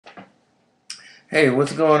Hey,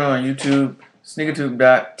 what's going on YouTube?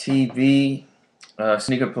 SneakerTube.tv,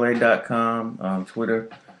 SneakerPlay.com, Twitter,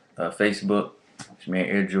 Facebook. It's me,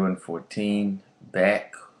 Air Jordan 14,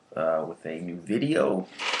 back with a new video.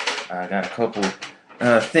 I got a couple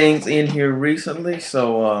things in here recently,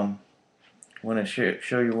 so I want to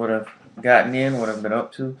show you what I've gotten in, what I've been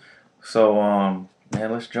up to. So,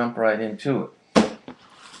 man, let's jump right into it.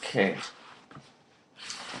 Okay.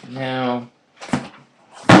 Now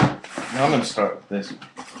I'm going to start with this one.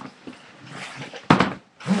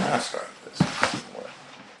 I'll start with this one.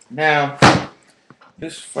 Now,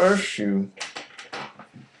 this first shoe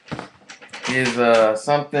is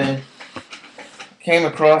something came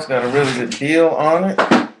across, got a really good deal on it.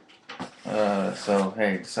 So,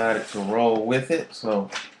 hey, decided to roll with it. So,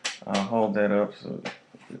 I'll hold that up so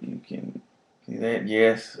you can see that.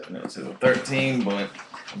 Yes, it's a 13, but it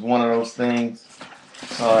was one of those things.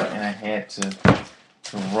 Saw it and I had to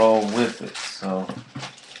roll with it. So,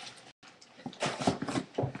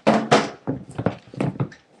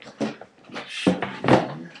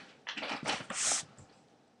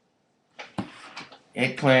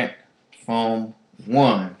 Eggplant Foam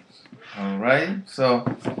 1. Alright, so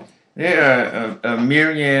there are a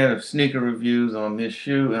myriad of sneaker reviews on this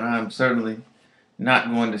shoe, and I'm certainly not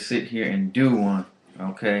going to sit here and do one.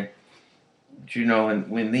 Okay, but you know,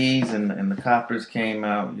 when these and the coppers came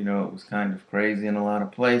out, you know, it was kind of crazy in a lot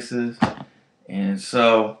of places, and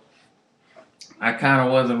so I kind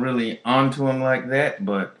of wasn't really onto them like that.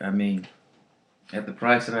 But I mean, at the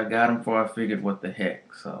price that I got them for, I figured, what the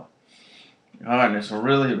heck. So, alright, it's a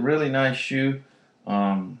really nice shoe.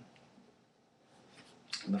 The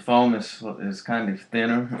foam is kind of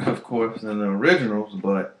thinner, of course, than the originals,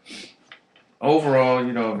 but overall,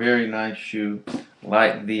 you know, a very nice shoe.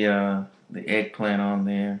 Like the eggplant on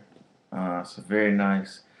there. It's a very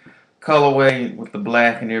nice colorway with the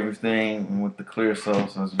black and everything, and with the clear sole,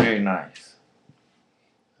 so it's very nice.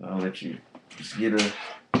 So I'll let you just get a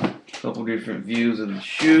couple different views of the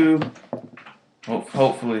shoe.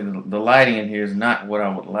 Hopefully, the lighting in here is not what I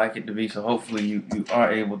would like it to be, so hopefully you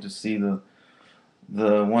are able to see the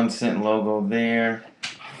 1 cent logo there,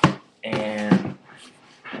 and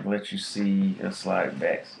I'll let you see a slide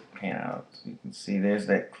back so it pan out. So you can see there's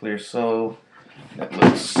that clear sole that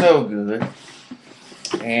looks so good,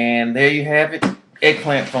 and there you have it,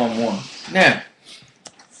 Eggplant Foam 1. Now,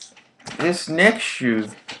 this next shoe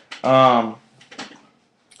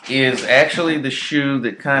is actually the shoe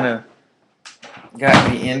that kind of got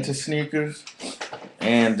me into sneakers,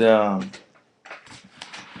 and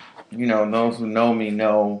you know, those who know me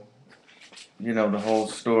know, you know, the whole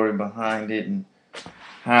story behind it, and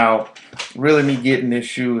how really me getting this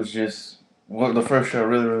shoe was just the first shoe I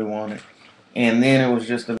really wanted. And then it was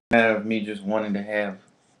just a matter of me just wanting to have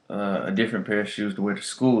a different pair of shoes to wear to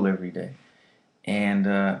school every day. And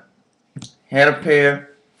had a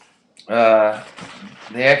pair.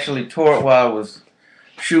 They actually tore it while I was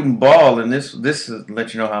shooting ball, and this is to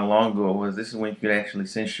let you know how long ago it was. This is when you could actually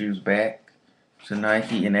send shoes back to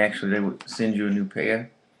Nike, and actually they would send you a new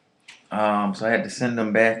pair. So I had to send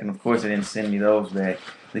them back, and of course they didn't send me those back.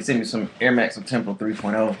 They sent me some Air Max of Tempo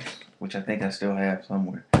 3.0, which I think I still have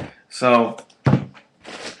somewhere. So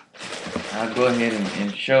I'll go ahead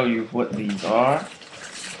and show you what these are.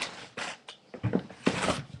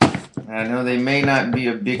 I know they may not be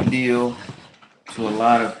a big deal to a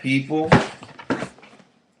lot of people.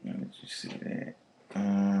 Let me just see that.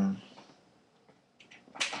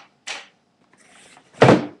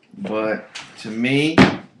 But to me,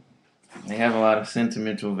 they have a lot of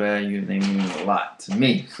sentimental value. They mean a lot to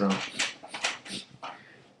me. So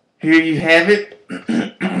here you have it.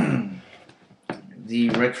 The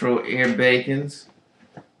retro Air Bakins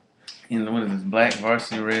in, what is this, black,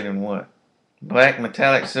 varsity red, and what? Black,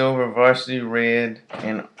 metallic silver, varsity red,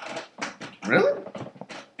 and really?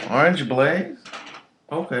 Orange blaze?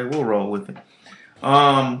 Okay, we'll roll with it.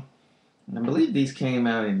 I believe these came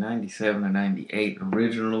out in 97 or 98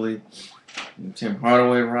 originally. Tim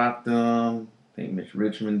Hardaway rocked them. I think Mitch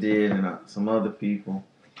Richmond did, and some other people.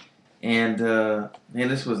 And man,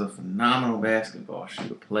 this was a phenomenal basketball shoe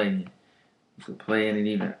to play in. You could play in it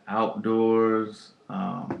even outdoors.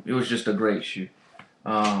 It was just a great shoe.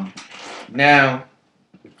 Now,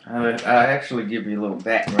 I actually give you a little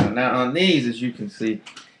background. Now, on these, as you can see,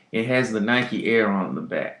 it has the Nike Air on the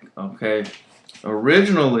back. Okay,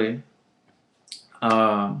 originally,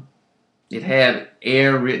 it had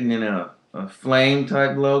Air written in a flame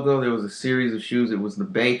type logo. There was a series of shoes. It was the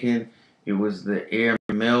Bakin, it was the Air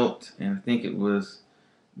Melt, and I think it was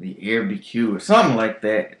the Air BQ or something like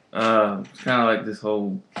that. It's kind of like this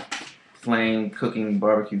whole flame cooking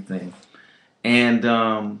barbecue thing. And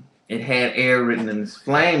it had Air written in this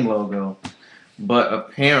flame logo, but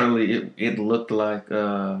apparently it looked like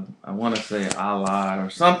I want to say Allah or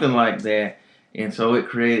something like that, and so it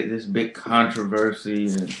created this big controversy,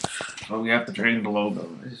 and so we have to change the logo.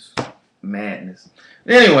 It's madness.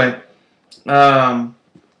 Anyway,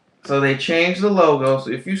 so they changed the logo. So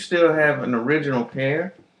if you still have an original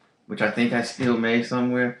pair, which I think I still may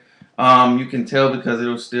somewhere, you can tell because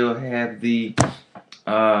it'll still have the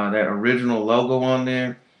that original logo on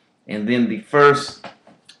there, and then the first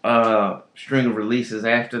string of releases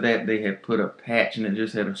after that, they had put a patch and it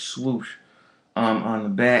just had a swoosh on the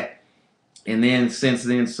back. And then since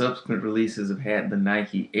then, subsequent releases have had the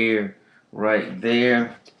Nike Air right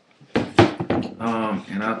there.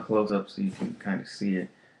 And I'll close up so you can kind of see it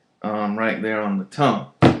right there on the tongue.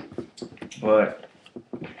 But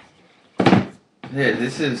yeah,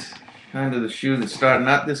 this is kind of the shoe that started,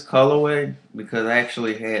 not this colorway, because I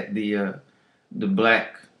actually had the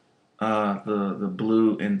black, the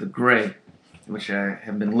blue, and the gray, which I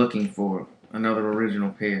have been looking for another original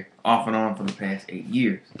pair off and on for the past 8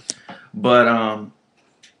 years. But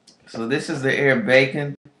so this is the Air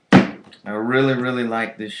Bakin. I really, really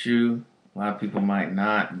like this shoe. A lot of people might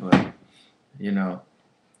not, but you know,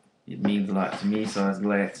 it means a lot to me, so I was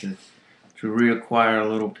glad to reacquire a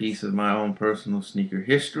little piece of my own personal sneaker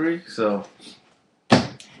history. So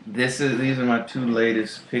these are my 2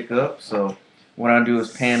 latest pickups. So what I'll do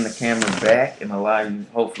is pan the camera back and allow you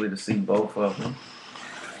hopefully to see both of them.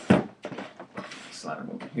 Slide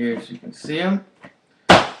them over here so you can see them.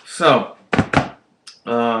 So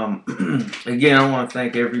again, I want to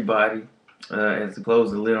thank everybody as to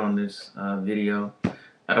close the lid on this video.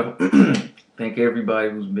 Thank everybody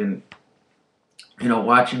who's been,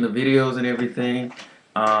 watching the videos and everything,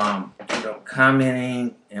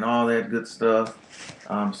 commenting and all that good stuff,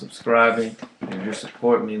 subscribing. Your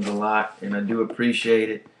support means a lot, and I do appreciate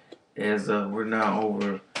it. As we're now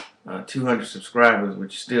over 200 subscribers,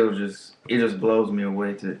 which still just blows me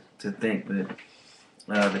away to think that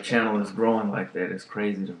the channel is growing like that. It's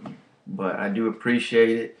crazy to me, but I do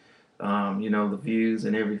appreciate it. The views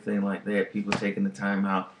and everything like that. People taking the time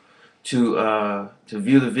out to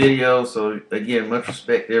view the video. So again, much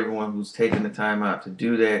respect to everyone who's taking the time out to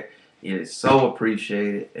do that. It is so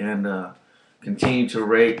appreciated, and continue to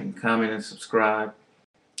rate and comment and subscribe.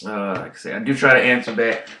 Like I say, I do try to answer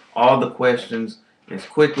back all the questions as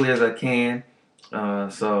quickly as I can.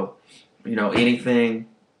 So anything,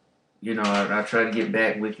 I try to get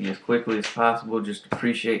back with you as quickly as possible. Just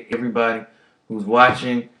appreciate everybody who's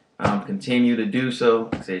watching. Continue to do so.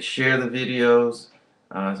 Like I said, share the videos.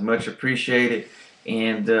 It's much appreciated.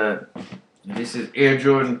 And this is Air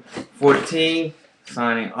Jordan 14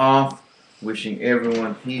 signing off. Wishing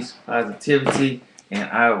everyone peace, positivity, and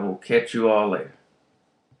I will catch you all later.